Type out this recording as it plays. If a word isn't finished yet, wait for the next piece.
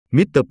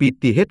Mr.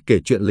 PTH kể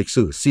chuyện lịch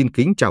sử xin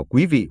kính chào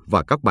quý vị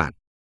và các bạn.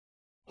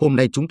 Hôm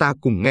nay chúng ta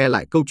cùng nghe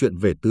lại câu chuyện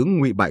về tướng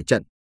Ngụy bại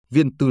trận,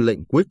 Viên tư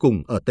lệnh cuối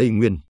cùng ở Tây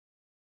Nguyên.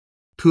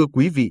 Thưa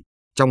quý vị,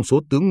 trong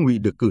số tướng Ngụy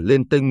được cử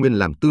lên Tây Nguyên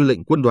làm tư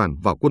lệnh quân đoàn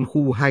và quân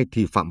khu 2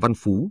 thì Phạm Văn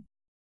Phú,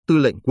 tư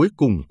lệnh cuối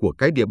cùng của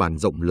cái địa bàn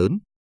rộng lớn,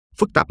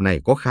 phức tạp này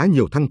có khá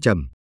nhiều thăng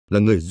trầm, là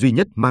người duy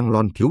nhất mang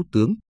lon thiếu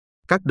tướng.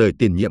 Các đời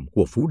tiền nhiệm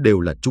của Phú đều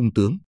là trung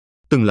tướng,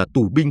 từng là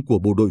tù binh của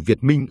bộ đội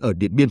Việt Minh ở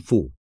Điện Biên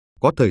Phủ,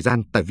 có thời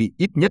gian tại vị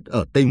ít nhất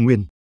ở Tây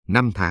Nguyên,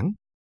 5 tháng,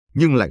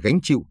 nhưng lại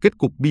gánh chịu kết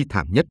cục bi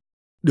thảm nhất,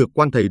 được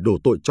quan thầy đổ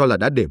tội cho là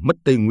đã để mất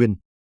Tây Nguyên,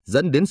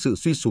 dẫn đến sự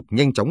suy sụp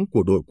nhanh chóng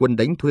của đội quân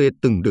đánh thuê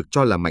từng được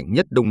cho là mạnh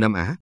nhất Đông Nam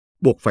Á,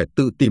 buộc phải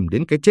tự tìm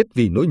đến cái chết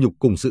vì nỗi nhục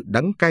cùng sự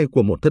đắng cay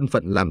của một thân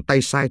phận làm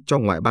tay sai cho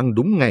ngoại bang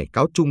đúng ngày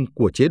cáo chung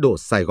của chế độ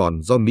Sài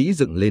Gòn do Mỹ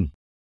dựng lên.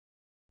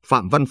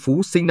 Phạm Văn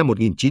Phú sinh năm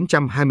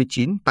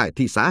 1929 tại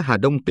thị xã Hà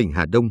Đông, tỉnh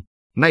Hà Đông,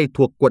 nay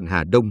thuộc quận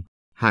Hà Đông,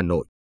 Hà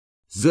Nội.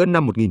 Giữa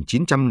năm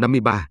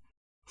 1953,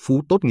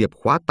 Phú tốt nghiệp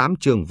khóa 8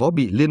 trường võ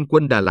bị Liên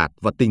quân Đà Lạt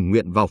và tình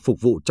nguyện vào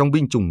phục vụ trong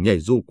binh chủng nhảy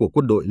dù của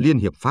quân đội Liên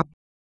Hiệp Pháp.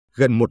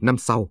 Gần một năm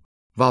sau,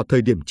 vào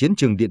thời điểm chiến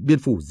trường Điện Biên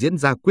Phủ diễn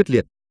ra quyết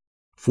liệt,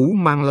 Phú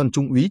mang lon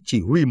trung úy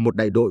chỉ huy một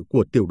đại đội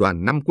của tiểu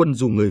đoàn 5 quân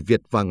dù người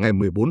Việt vào ngày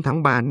 14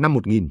 tháng 3 năm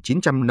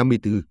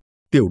 1954.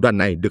 Tiểu đoàn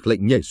này được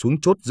lệnh nhảy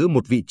xuống chốt giữ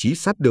một vị trí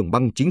sát đường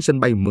băng chính sân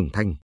bay Mường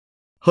Thanh.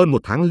 Hơn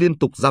một tháng liên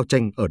tục giao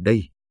tranh ở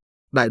đây,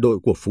 đại đội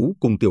của Phú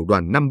cùng tiểu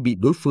đoàn 5 bị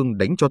đối phương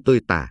đánh cho tơi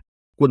tả,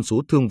 quân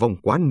số thương vong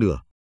quá nửa.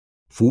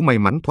 Phú may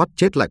mắn thoát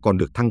chết lại còn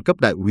được thăng cấp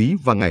đại úy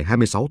và ngày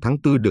 26 tháng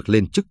 4 được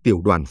lên chức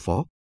tiểu đoàn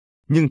phó.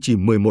 Nhưng chỉ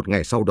 11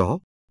 ngày sau đó,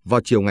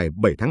 vào chiều ngày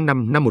 7 tháng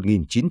 5 năm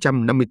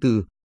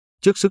 1954,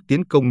 trước sức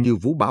tiến công như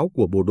vũ bão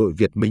của bộ đội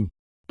Việt Minh,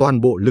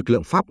 toàn bộ lực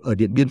lượng Pháp ở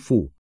Điện Biên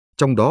Phủ,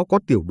 trong đó có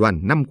tiểu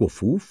đoàn 5 của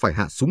Phú phải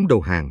hạ súng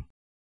đầu hàng.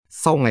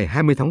 Sau ngày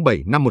 20 tháng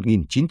 7 năm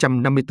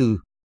 1954,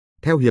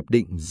 theo Hiệp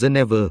định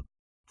Geneva,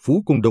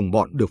 Phú cùng đồng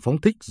bọn được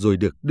phóng thích rồi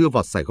được đưa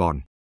vào Sài Gòn.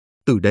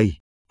 Từ đây,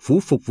 Phú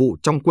phục vụ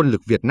trong quân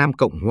lực Việt Nam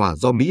Cộng Hòa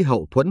do Mỹ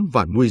hậu thuẫn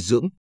và nuôi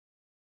dưỡng.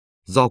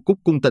 Do cúc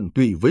cung tận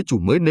tụy với chủ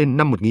mới nên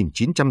năm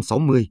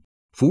 1960,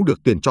 Phú được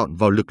tuyển chọn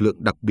vào lực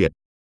lượng đặc biệt.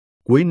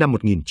 Cuối năm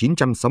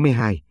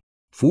 1962,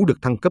 Phú được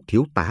thăng cấp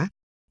thiếu tá,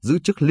 giữ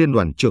chức liên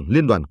đoàn trưởng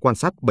liên đoàn quan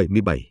sát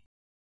 77.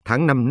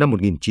 Tháng 5 năm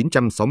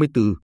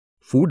 1964,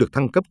 Phú được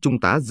thăng cấp trung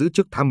tá giữ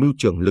chức tham mưu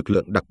trưởng lực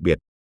lượng đặc biệt.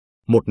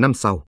 Một năm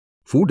sau,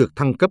 Phú được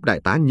thăng cấp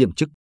đại tá nhiệm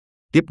chức.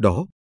 Tiếp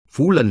đó,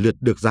 Phú lần lượt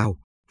được giao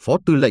Phó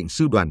Tư lệnh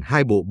Sư đoàn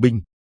 2 Bộ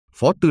binh,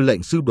 Phó Tư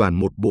lệnh Sư đoàn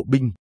 1 Bộ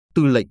binh,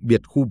 Tư lệnh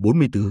biệt khu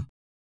 44.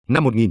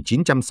 Năm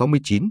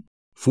 1969,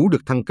 Phú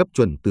được thăng cấp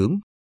chuẩn tướng.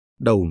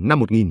 Đầu năm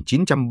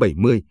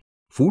 1970,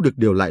 Phú được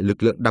điều lại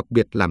lực lượng đặc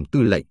biệt làm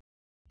tư lệnh.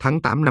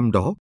 Tháng 8 năm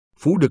đó,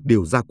 Phú được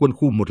điều ra quân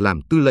khu 1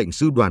 làm Tư lệnh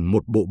Sư đoàn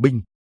 1 Bộ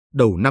binh.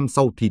 Đầu năm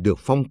sau thì được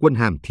phong quân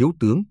hàm thiếu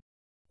tướng.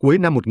 Cuối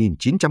năm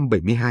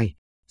 1972,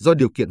 do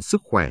điều kiện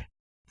sức khỏe,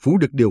 Phú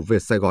được điều về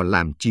Sài Gòn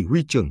làm chỉ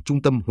huy trưởng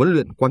trung tâm huấn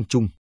luyện Quang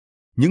Trung.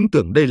 Những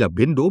tưởng đây là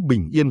bến đỗ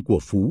bình yên của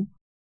Phú.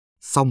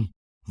 Song,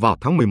 vào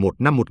tháng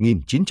 11 năm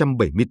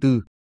 1974,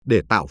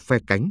 để tạo phe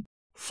cánh,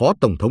 Phó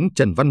Tổng thống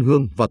Trần Văn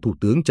Hương và Thủ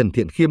tướng Trần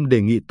Thiện Khiêm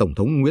đề nghị Tổng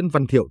thống Nguyễn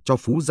Văn Thiệu cho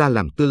Phú ra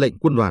làm tư lệnh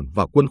quân đoàn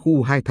và quân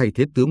khu 2 thay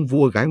thế tướng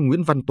vua gái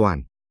Nguyễn Văn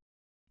Toàn.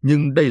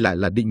 Nhưng đây lại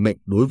là định mệnh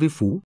đối với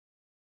Phú.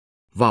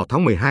 Vào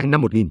tháng 12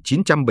 năm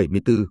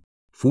 1974,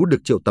 Phú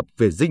được triệu tập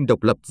về dinh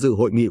độc lập dự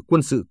hội nghị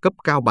quân sự cấp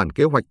cao bản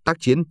kế hoạch tác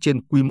chiến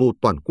trên quy mô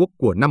toàn quốc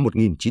của năm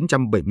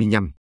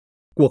 1975.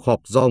 Cuộc họp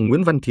do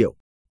Nguyễn Văn Thiệu,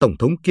 Tổng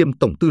thống kiêm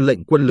Tổng tư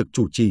lệnh quân lực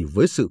chủ trì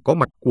với sự có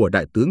mặt của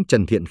Đại tướng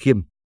Trần Thiện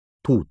Khiêm,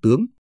 Thủ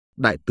tướng,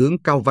 Đại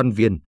tướng Cao Văn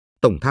Viên,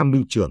 Tổng tham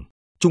mưu trưởng,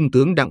 Trung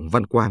tướng Đặng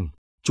Văn Quang,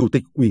 Chủ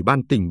tịch Ủy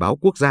ban Tình báo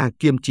Quốc gia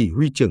kiêm chỉ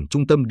huy trưởng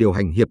Trung tâm điều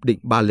hành Hiệp định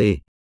Ba Lê,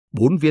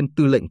 4 viên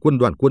tư lệnh quân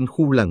đoàn quân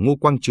khu là Ngô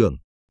Quang Trường,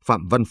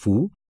 Phạm Văn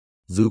Phú,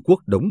 Dư Quốc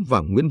Đống và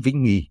Nguyễn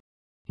Vĩnh Nghi.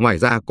 Ngoài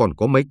ra còn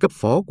có mấy cấp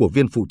phó của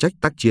viên phụ trách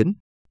tác chiến,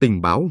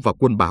 tình báo và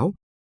quân báo,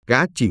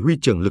 gã chỉ huy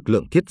trưởng lực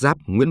lượng thiết giáp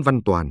Nguyễn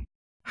Văn Toàn,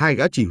 2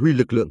 gã chỉ huy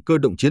lực lượng cơ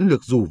động chiến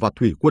lược dù và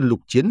thủy quân lục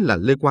chiến là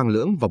Lê Quang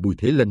Lưỡng và Bùi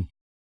Thế Lân.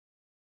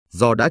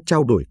 Do đã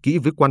trao đổi kỹ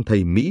với quan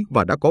thầy Mỹ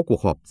và đã có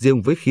cuộc họp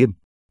riêng với Khiêm,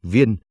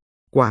 Viên,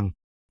 Quang,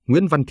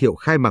 Nguyễn Văn Thiệu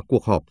khai mạc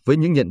cuộc họp với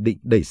những nhận định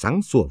đầy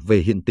sáng sủa về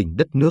hiện tình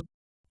đất nước.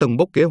 Tầng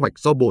bốc kế hoạch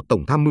do Bộ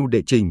Tổng tham mưu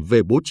đệ trình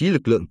về bố trí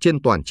lực lượng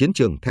trên toàn chiến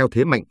trường theo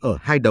thế mạnh ở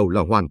hai đầu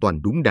là hoàn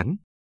toàn đúng đắn.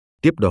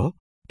 Tiếp đó,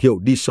 Thiệu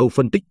đi sâu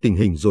phân tích tình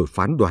hình rồi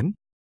phán đoán.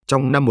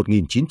 Trong năm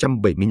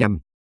 1975,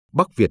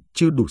 Bắc Việt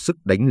chưa đủ sức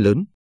đánh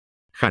lớn.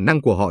 Khả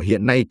năng của họ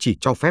hiện nay chỉ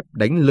cho phép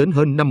đánh lớn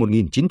hơn năm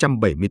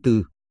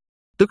 1974,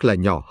 tức là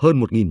nhỏ hơn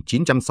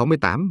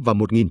 1968 và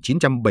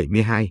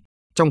 1972,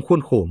 trong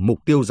khuôn khổ mục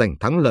tiêu giành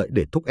thắng lợi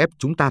để thúc ép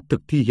chúng ta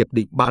thực thi Hiệp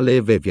định Ba Lê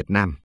về Việt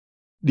Nam.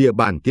 Địa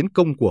bàn tiến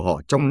công của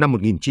họ trong năm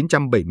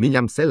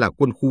 1975 sẽ là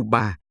quân khu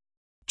 3,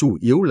 chủ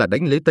yếu là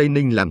đánh lấy Tây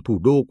Ninh làm thủ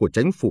đô của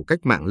Chánh phủ cách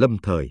mạng lâm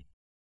thời.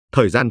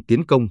 Thời gian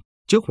tiến công,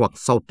 trước hoặc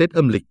sau Tết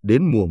âm lịch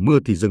đến mùa mưa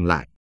thì dừng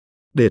lại.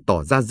 Để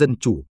tỏ ra dân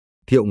chủ,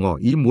 Thiệu ngỏ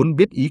ý muốn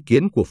biết ý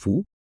kiến của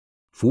Phú.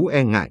 Phú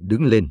e ngại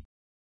đứng lên.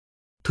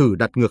 Thử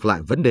đặt ngược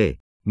lại vấn đề,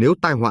 Nếu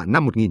tai họa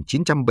năm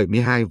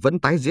 1972 vẫn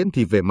tái diễn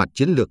thì về mặt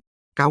chiến lược,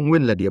 cao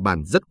nguyên là địa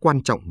bàn rất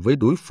quan trọng với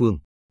đối phương.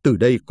 Từ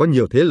đây có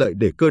nhiều thế lợi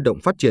để cơ động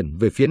phát triển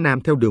về phía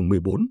nam theo đường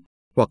 14,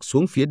 hoặc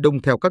xuống phía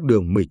đông theo các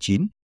đường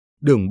 19,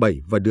 đường 7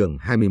 và đường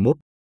 21.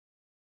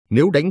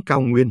 Nếu đánh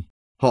cao nguyên,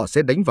 họ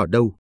sẽ đánh vào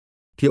đâu?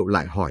 Thiệu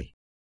lại hỏi.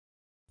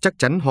 Chắc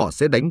chắn họ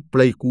sẽ đánh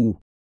Pleiku.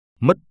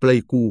 Mất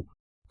Pleiku,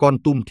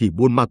 Kon Tum thì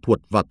Buôn Ma Thuột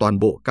và toàn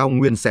bộ cao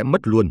nguyên sẽ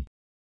mất luôn.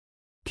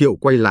 Thiệu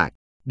quay lại,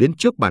 đến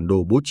trước bản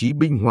đồ bố trí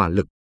binh hỏa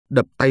lực,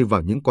 đập tay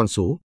vào những con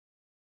số.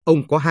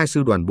 Ông có 2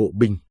 sư đoàn bộ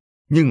binh,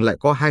 nhưng lại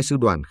có 2 sư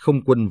đoàn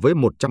không quân với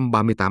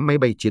 138 máy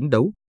bay chiến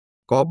đấu,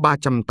 có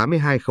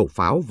 382 khẩu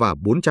pháo và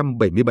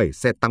 477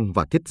 xe tăng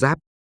và thiết giáp.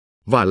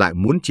 Và lại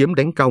muốn chiếm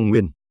đánh cao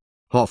nguyên,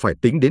 họ phải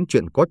tính đến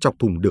chuyện có chọc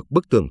thủng được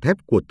bức tường thép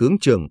của tướng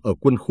Trường ở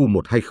quân khu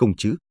 1 hay không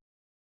chứ.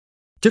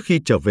 Trước khi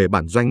trở về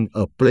bản doanh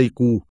ở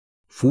Pleiku,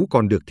 Phú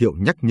còn được Thiệu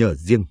nhắc nhở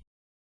riêng.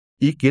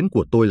 Ý kiến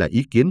của tôi là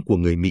ý kiến của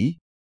người Mỹ.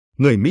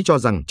 Người Mỹ cho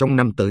rằng trong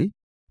năm tới,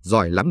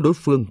 giỏi lắm đối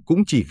phương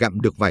cũng chỉ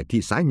gặm được vài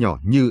thị xã nhỏ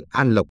như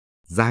An Lộc,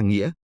 Gia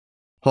Nghĩa.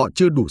 Họ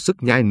chưa đủ sức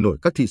nhai nổi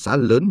các thị xã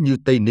lớn như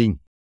Tây Ninh,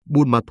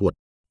 Buôn Ma Thuột,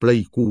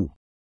 Pleiku.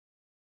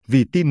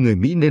 Vì tin người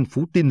Mỹ nên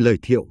Phú tin lời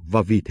Thiệu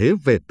và vì thế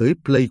về tới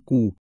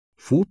Pleiku,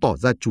 Phú tỏ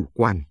ra chủ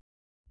quan.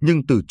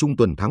 Nhưng từ trung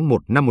tuần tháng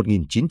 1 năm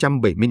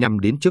 1975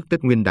 đến trước Tết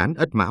Nguyên đán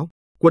Ất Mão,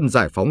 quân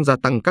giải phóng gia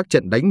tăng các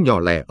trận đánh nhỏ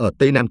lẻ ở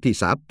Tây Nam thị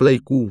xã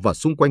Pleiku và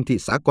xung quanh thị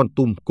xã Kon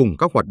Tum cùng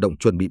các hoạt động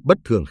chuẩn bị bất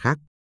thường khác,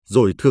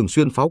 rồi thường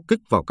xuyên pháo kích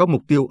vào các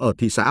mục tiêu ở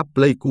thị xã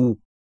Pleiku,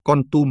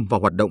 Kon Tum và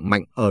hoạt động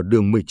mạnh ở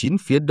đường 19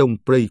 phía đông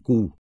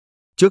Pleiku.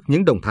 Trước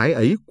những động thái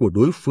ấy của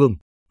đối phương,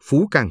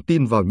 Phú càng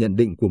tin vào nhận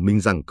định của mình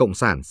rằng Cộng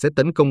sản sẽ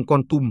tấn công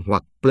Kon Tum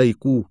hoặc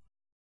Pleiku,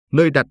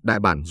 nơi đặt đại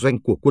bản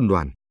doanh của quân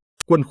đoàn,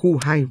 quân khu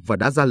 2 và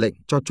đã ra lệnh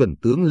cho chuẩn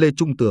tướng Lê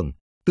Trung Tường,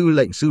 tư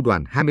lệnh sư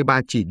đoàn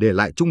 23 chỉ để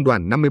lại trung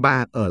đoàn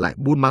 53 ở lại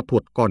Buôn Ma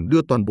Thuột còn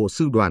đưa toàn bộ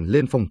sư đoàn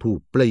lên phòng thủ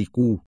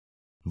Pleiku.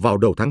 Vào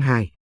đầu tháng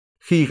 2,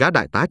 khi gã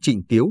đại tá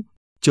Trịnh Tiếu,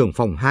 trưởng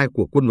phòng 2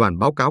 của quân đoàn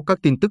báo cáo các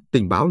tin tức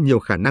tình báo nhiều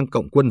khả năng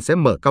cộng quân sẽ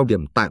mở cao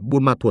điểm tại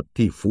Buôn Ma Thuột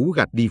thì Phú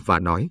gạt đi và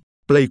nói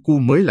Pleiku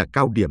mới là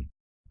cao điểm,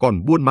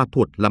 còn Buôn Ma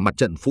Thuột là mặt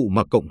trận phụ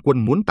mà cộng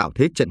quân muốn tạo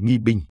thế trận nghi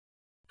binh.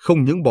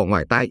 Không những bỏ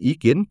ngoài tai ý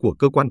kiến của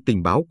cơ quan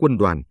tình báo quân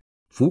đoàn,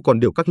 Phú còn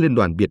điều các liên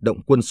đoàn biệt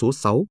động quân số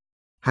 6,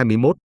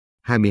 21,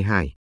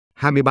 22,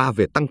 23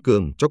 về tăng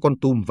cường cho Kon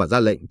Tum và ra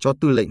lệnh cho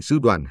tư lệnh sư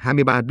đoàn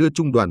 23 đưa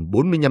trung đoàn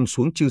 45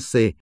 xuống Chư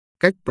Sê,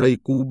 cách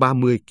Pleiku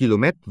 30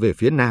 km về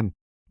phía nam,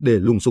 để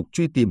lùng sục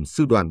truy tìm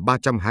sư đoàn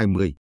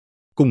 320.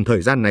 Cùng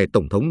thời gian này,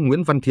 Tổng thống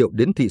Nguyễn Văn Thiệu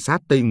đến thị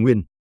sát Tây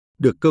Nguyên,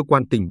 được cơ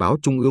quan tình báo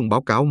trung ương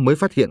báo cáo mới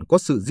phát hiện có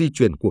sự di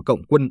chuyển của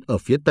cộng quân ở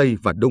phía Tây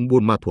và Đông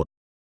Buôn Ma Thuột.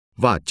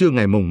 Và trưa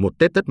ngày mùng 1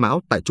 Tết Tất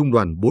Mão tại trung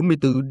đoàn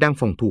 44 đang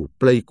phòng thủ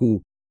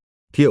Pleiku,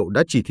 Thiệu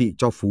đã chỉ thị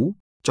cho Phú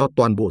cho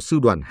toàn bộ sư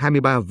đoàn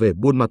 23 về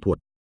Buôn Ma Thuột,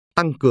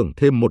 tăng cường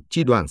thêm một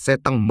chi đoàn xe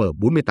tăng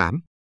M48.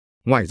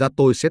 Ngoài ra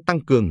tôi sẽ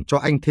tăng cường cho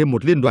anh thêm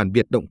một liên đoàn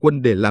biệt động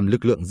quân để làm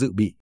lực lượng dự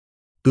bị.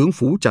 Tướng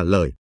Phú trả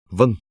lời,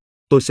 vâng,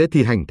 tôi sẽ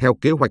thi hành theo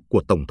kế hoạch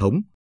của Tổng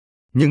thống.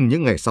 Nhưng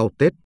những ngày sau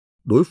Tết,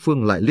 đối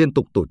phương lại liên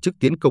tục tổ chức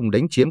tiến công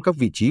đánh chiếm các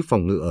vị trí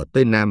phòng ngự ở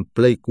Tây Nam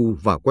Pleiku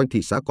và quanh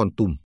thị xã Kon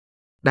Tum.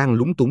 Đang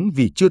lúng túng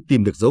vì chưa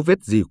tìm được dấu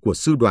vết gì của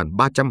sư đoàn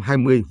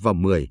 320 và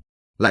 10,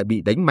 lại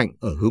bị đánh mạnh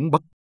ở hướng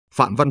Bắc.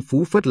 Phạm Văn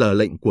Phú phớt lờ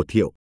lệnh của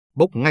Thiệu,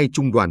 bốc ngay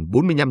trung đoàn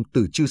 45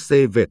 từ Chư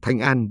Sê về Thanh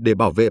An để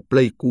bảo vệ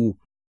Pleiku.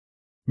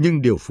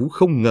 Nhưng điều Phú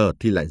không ngờ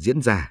thì lại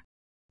diễn ra.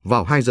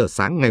 Vào 2 giờ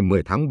sáng ngày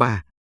 10 tháng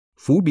 3,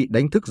 Phú bị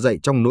đánh thức dậy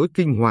trong nỗi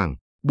kinh hoàng,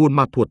 Buôn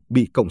Ma Thuột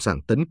bị Cộng sản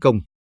tấn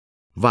công.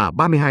 Và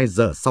 32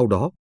 giờ sau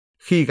đó,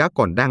 khi gã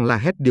còn đang la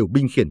hét điều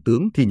binh khiển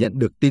tướng thì nhận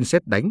được tin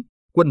sét đánh,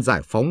 quân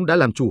giải phóng đã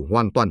làm chủ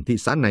hoàn toàn thị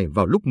xã này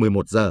vào lúc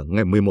 11 giờ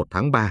ngày 11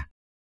 tháng 3.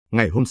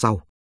 Ngày hôm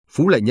sau,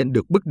 Phú lại nhận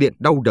được bức điện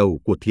đau đầu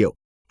của Thiệu,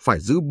 phải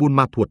giữ Buôn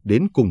Ma Thuột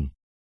đến cùng.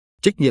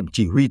 Trách nhiệm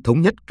chỉ huy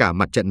thống nhất cả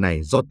mặt trận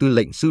này do tư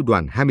lệnh sư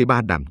đoàn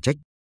 23 đảm trách.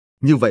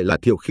 Như vậy là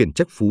Thiệu khiển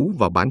trách Phú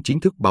và bán chính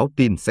thức báo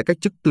tin sẽ cách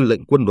chức tư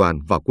lệnh quân đoàn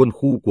và quân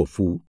khu của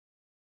Phú.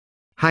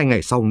 2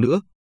 ngày sau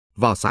nữa,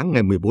 vào sáng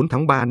ngày 14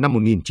 tháng 3 năm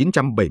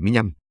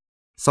 1975,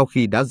 sau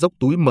khi đã dốc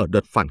túi mở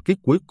đợt phản kích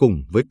cuối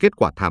cùng với kết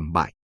quả thảm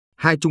bại,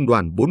 2 trung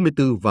đoàn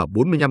 44 và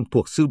 45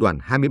 thuộc sư đoàn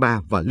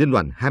 23 và liên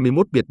đoàn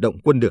 21 biệt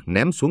động quân được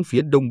ném xuống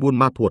phía đông Buôn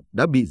Ma Thuột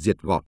đã bị diệt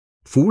gọn.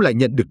 Phú lại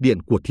nhận được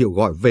điện của Thiệu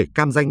gọi về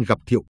Cam Ranh gặp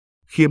Thiệu,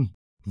 Khiêm,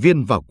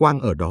 Viên và Quang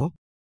ở đó.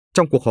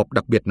 Trong cuộc họp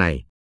đặc biệt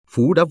này,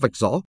 Phú đã vạch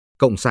rõ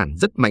Cộng sản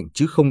rất mạnh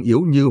chứ không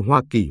yếu như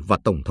Hoa Kỳ và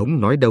Tổng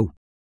thống nói đâu.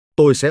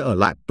 Tôi sẽ ở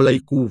lại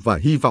Pleiku và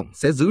hy vọng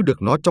sẽ giữ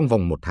được nó trong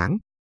vòng 1 tháng,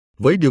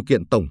 với điều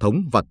kiện Tổng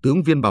thống và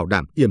tướng Viên bảo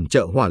đảm yểm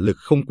trợ hỏa lực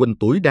không quân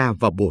tối đa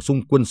và bổ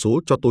sung quân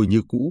số cho tôi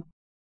như cũ.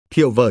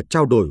 Thiệu vờ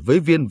trao đổi với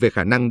Viên về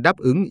khả năng đáp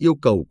ứng yêu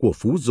cầu của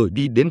Phú rồi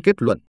đi đến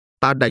kết luận,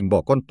 ta đành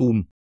bỏ Kon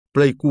Tum,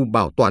 Pleiku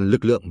bảo toàn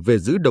lực lượng về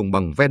giữ đồng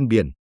bằng ven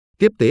biển,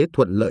 tiếp tế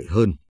thuận lợi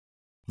hơn.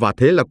 Và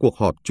thế là cuộc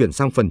họp chuyển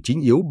sang phần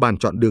chính yếu bàn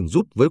chọn đường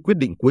rút với quyết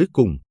định cuối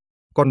cùng.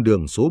 Con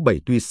đường số 7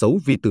 tuy xấu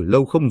vì từ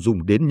lâu không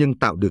dùng đến nhưng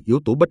tạo được yếu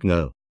tố bất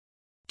ngờ.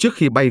 Trước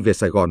khi bay về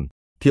Sài Gòn,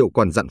 Thiệu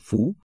còn dặn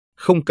Phú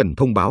không cần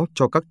thông báo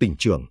cho các tỉnh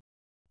trưởng.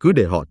 cứ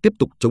để họ tiếp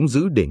tục chống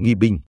giữ để nghi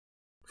binh.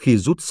 Khi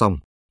rút xong,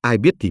 ai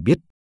biết thì biết.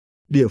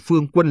 Địa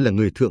phương quân là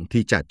người thượng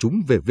thì trả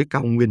chúng về với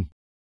cao nguyên.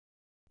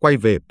 Quay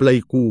về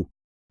Pleiku,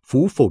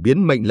 Phú phổ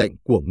biến mệnh lệnh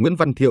của Nguyễn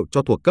Văn Thiệu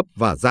cho thuộc cấp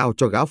và giao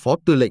cho gã phó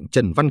tư lệnh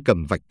Trần Văn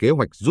Cẩm vạch kế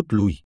hoạch rút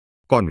lui.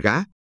 Còn gã,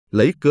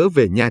 lấy cớ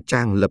về Nha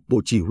Trang lập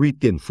bộ chỉ huy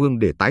tiền phương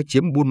để tái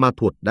chiếm Buôn Ma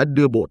Thuột đã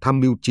đưa bộ tham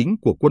mưu chính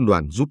của quân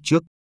đoàn rút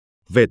trước.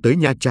 Về tới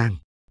Nha Trang,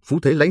 Phú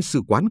thấy lãnh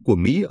sự quán của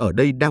Mỹ ở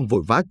đây đang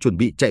vội vã chuẩn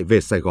bị chạy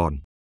về Sài Gòn.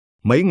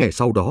 Mấy ngày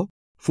sau đó,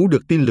 Phú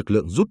được tin lực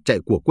lượng rút chạy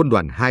của quân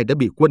đoàn 2 đã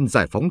bị quân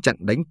giải phóng chặn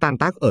đánh tan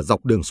tác ở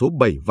dọc đường số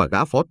 7 và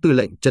gã phó tư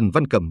lệnh Trần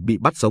Văn Cẩm bị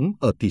bắt sống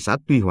ở thị xã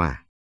Tuy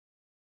Hòa.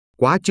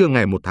 Quá trưa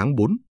ngày 1 tháng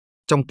 4,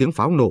 trong tiếng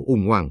pháo nổ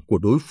ùng hoảng của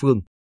đối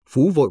phương,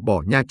 Phú vội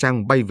bỏ Nha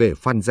Trang bay về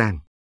Phan Giang.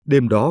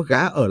 Đêm đó gã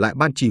ở lại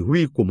ban chỉ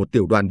huy của một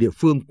tiểu đoàn địa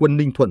phương quân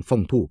Ninh Thuận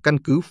phòng thủ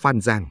căn cứ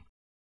Phan Giang.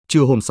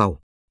 Trưa hôm sau,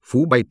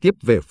 Phú bay tiếp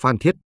về Phan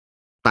Thiết.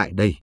 Tại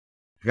đây,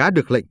 gã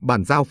được lệnh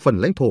bàn giao phần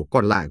lãnh thổ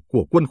còn lại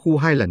của quân khu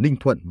 2 là Ninh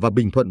Thuận và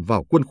Bình Thuận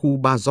vào quân khu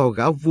 3 do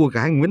gã vua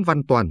gái Nguyễn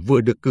Văn Toàn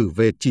vừa được cử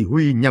về chỉ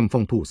huy nhằm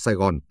phòng thủ Sài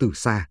Gòn từ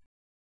xa.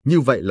 Như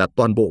vậy là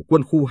toàn bộ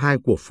quân khu 2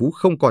 của Phú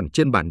không còn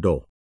trên bản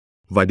đồ.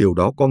 Và điều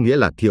đó có nghĩa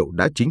là Thiệu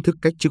đã chính thức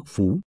cách chức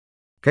Phú.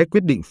 Cái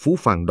quyết định phũ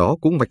phàng đó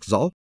cũng vạch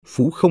rõ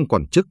Phú không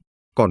còn chức,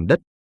 còn đất,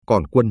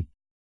 còn quân,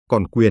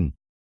 còn quyền,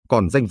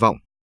 còn danh vọng,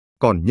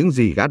 còn những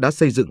gì gã đã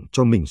xây dựng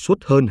cho mình suốt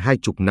hơn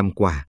 20 năm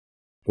qua.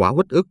 Quá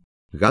uất ức,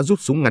 gã rút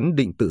súng ngắn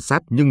định tự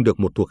sát nhưng được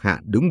một thuộc hạ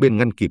đứng bên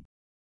ngăn kịp.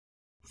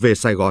 Về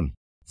Sài Gòn,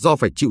 do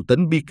phải chịu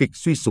tấn bi kịch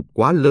suy sụp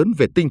quá lớn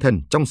về tinh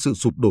thần trong sự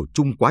sụp đổ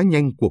chung quá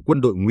nhanh của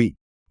quân đội Ngụy,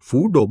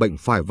 Phú đổ bệnh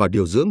phải vào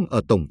điều dưỡng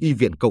ở Tổng y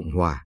viện Cộng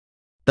Hòa.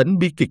 Tấn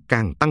bi kịch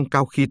càng tăng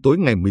cao khi tối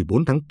ngày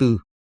 14 tháng 4,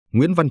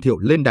 Nguyễn Văn Thiệu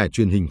lên đài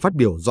truyền hình phát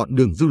biểu dọn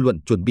đường dư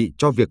luận chuẩn bị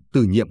cho việc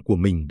từ nhiệm của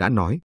mình đã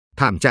nói,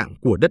 thảm trạng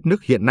của đất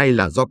nước hiện nay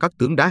là do các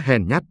tướng đã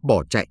hèn nhát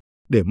bỏ chạy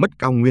để mất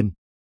cao nguyên.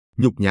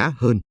 Nhục nhã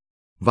hơn,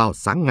 vào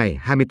sáng ngày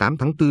 28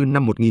 tháng 4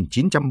 năm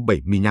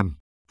 1975,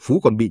 Phú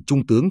còn bị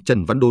Trung tướng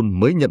Trần Văn Đôn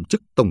mới nhậm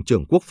chức Tổng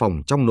trưởng Quốc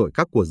phòng trong nội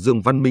các của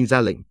Dương Văn Minh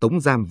ra lệnh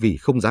tống giam vì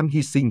không dám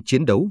hy sinh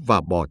chiến đấu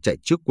và bỏ chạy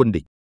trước quân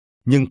địch.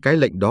 Nhưng cái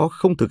lệnh đó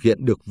không thực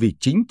hiện được vì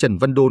chính Trần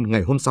Văn Đôn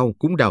ngày hôm sau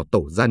cũng đào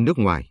tẩu ra nước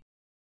ngoài.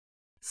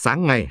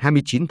 Sáng ngày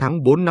 29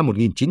 tháng 4 năm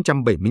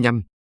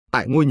 1975,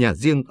 tại ngôi nhà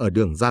riêng ở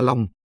đường Gia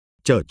Long,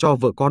 chở cho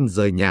vợ con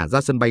rời nhà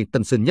ra sân bay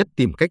Tân Sơn Nhất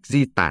tìm cách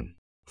di tản,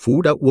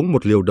 Phú đã uống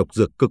một liều độc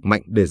dược cực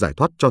mạnh để giải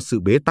thoát cho sự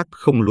bế tắc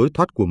không lối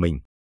thoát của mình.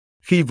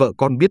 Khi vợ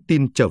con biết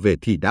tin trở về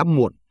thì đã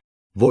muộn,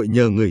 vội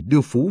nhờ người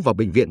đưa Phú vào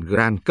bệnh viện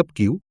Grand cấp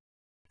cứu.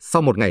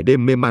 Sau một ngày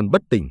đêm mê man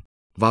bất tỉnh,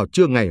 vào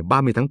trưa ngày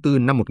 30 tháng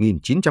 4 năm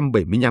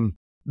 1975,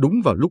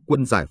 đúng vào lúc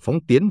quân giải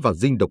phóng tiến vào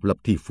dinh độc lập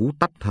thì Phú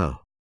tắt thở.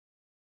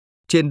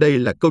 Trên đây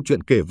là câu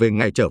chuyện kể về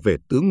ngày trở về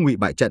tướng Ngụy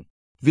bại trận,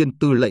 viên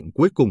tư lệnh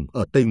cuối cùng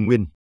ở Tây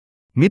Nguyên.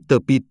 Mr.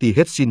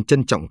 PTH xin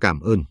trân trọng cảm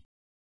ơn.